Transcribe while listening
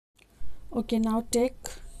Okay, now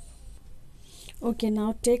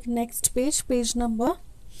take next page, page number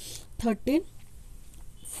 13.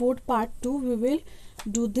 Food part 2. We will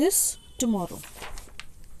do this tomorrow.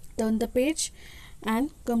 Turn the page and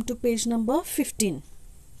come to page number 15.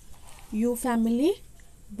 You family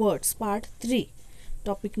words part 3.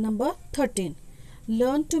 Topic number 13.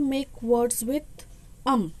 Learn to make words with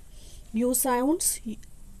U sounds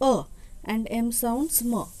and M sounds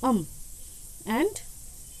m, and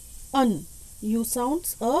un. U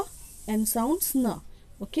sounds N sounds n.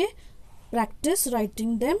 Okay, practice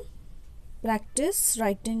writing them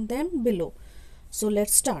below. So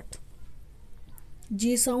let's start.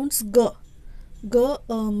 G sounds g,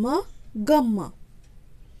 m, gum.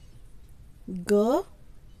 G,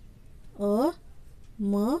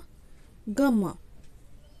 m, gum.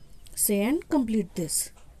 Say and complete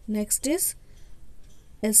this. Next is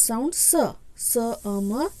S sounds s,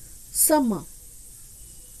 m, sum.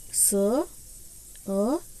 S,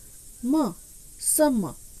 m,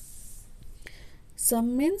 sum. Some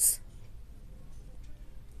means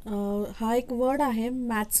हा एक word आहे,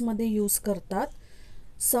 मॅथ्समध्ये use करतात.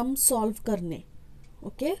 Sum solve करणे.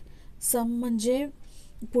 Okay, सम म्हणजे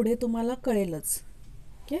पुढे तुम्हाला कळेलच.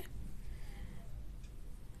 Okay,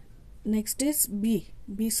 next is B.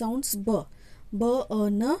 B sounds ब,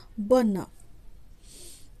 न, बन.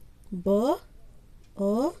 ब,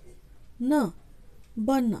 न,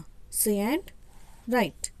 बन. Say and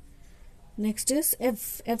write. Next is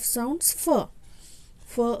F. F sounds f.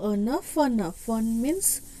 न, fun. Fun means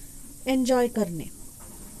enjoy करने.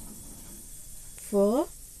 फ,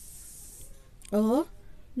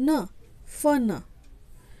 न, fun.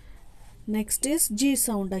 Next is G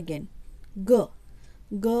sound again. G,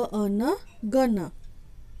 न, gun.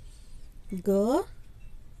 G,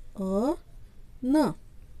 न,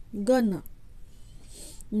 gun.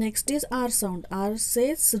 Next is R sound. R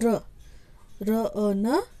says r, n,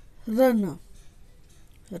 run.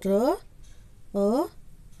 R,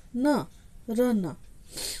 n, run.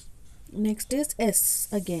 Next is S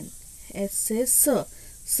again. S says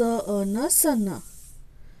s, n, sun.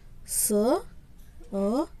 S,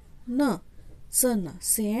 n, sun.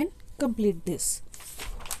 Say and complete this.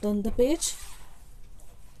 Turn the page.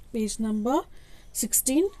 Page number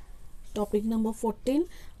 16. Topic number 14.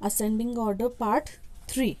 Ascending order part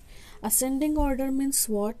 3. Ascending order means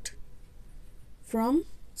what? From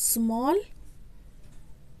small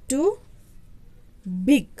to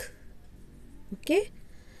big. Okay,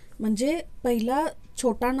 म्हणजे पहिला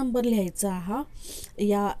छोटा number लिहायचा. हा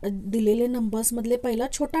या दिलेले numbers मधले पहिला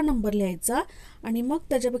छोटा नंबर लिहायचा आणि मग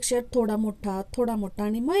त्याच्यापेक्षा थोडा मोठा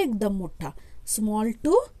आणि मग एकदम मोठा. Small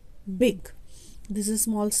to big. This is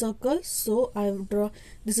small circle, so I have draw.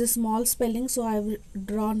 This is small spelling, so I have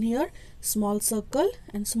drawn here small circle,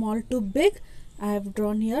 and small to big I have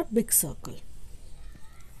drawn here big circle.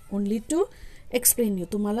 Only to explain you.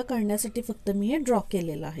 तुम्हाला कळण्यासाठी फक्त मी हे draw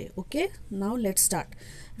केलेलं आहे. Okay, now let's start.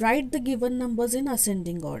 Right the given numbers in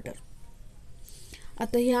ascending order.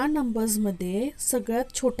 आता ह्या numbers मध्ये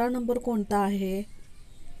सगळ्यात छोटा number कोणता आहे?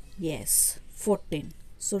 Yes, 14.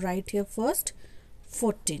 So right here first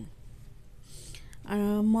 14.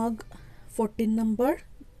 Mug 14 number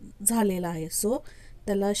झालेला आहे, सो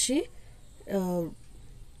त्याला अशी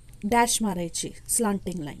डॅश मारायची,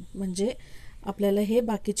 स्लांटिंग लाईन, म्हणजे आपल्याला हे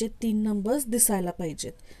बाकीचे 3 नंबर्स दिसायला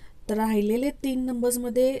पाहिजेत. तर राहिलेले 3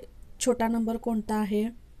 नंबर्समध्ये छोटा नंबर कोणता आहे?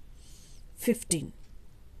 15.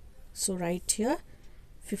 सो राईट हियर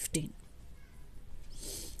 15.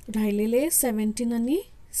 राहिलेले 17 आणि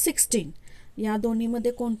 16, या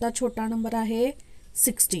दोन्हीमध्ये कोणता छोटा नंबर आहे?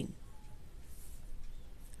 16.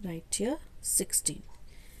 Right here 16.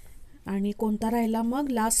 आणि कोणता राहिला मग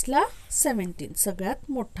लास्टला? 17, सगळ्यात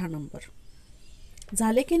मोठा नंबर.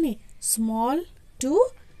 झाले की नाही? Small to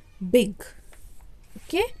big.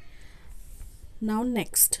 Okay, now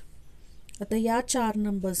next. आता या 4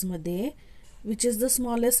 नंबर्स मध्ये which is the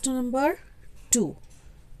smallest number? 2.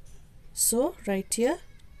 So right here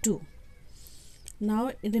 2. Now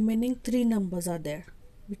remaining 3 numbers are there.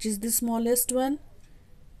 Which is the smallest one?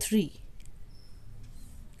 3.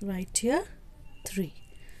 Right here 3.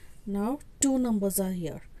 Now 2 numbers are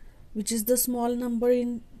here. Which is the small number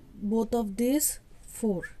in both of these?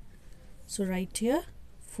 4. So right here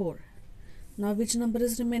 4. Now which number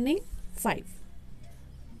is remaining? 5.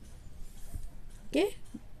 Okay,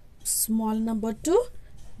 small number to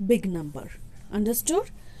big number.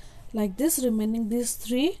 Understood? Like this, remaining these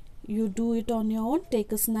 3 you do it on your own.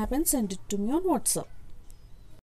 Take a snap and send it to me on WhatsApp.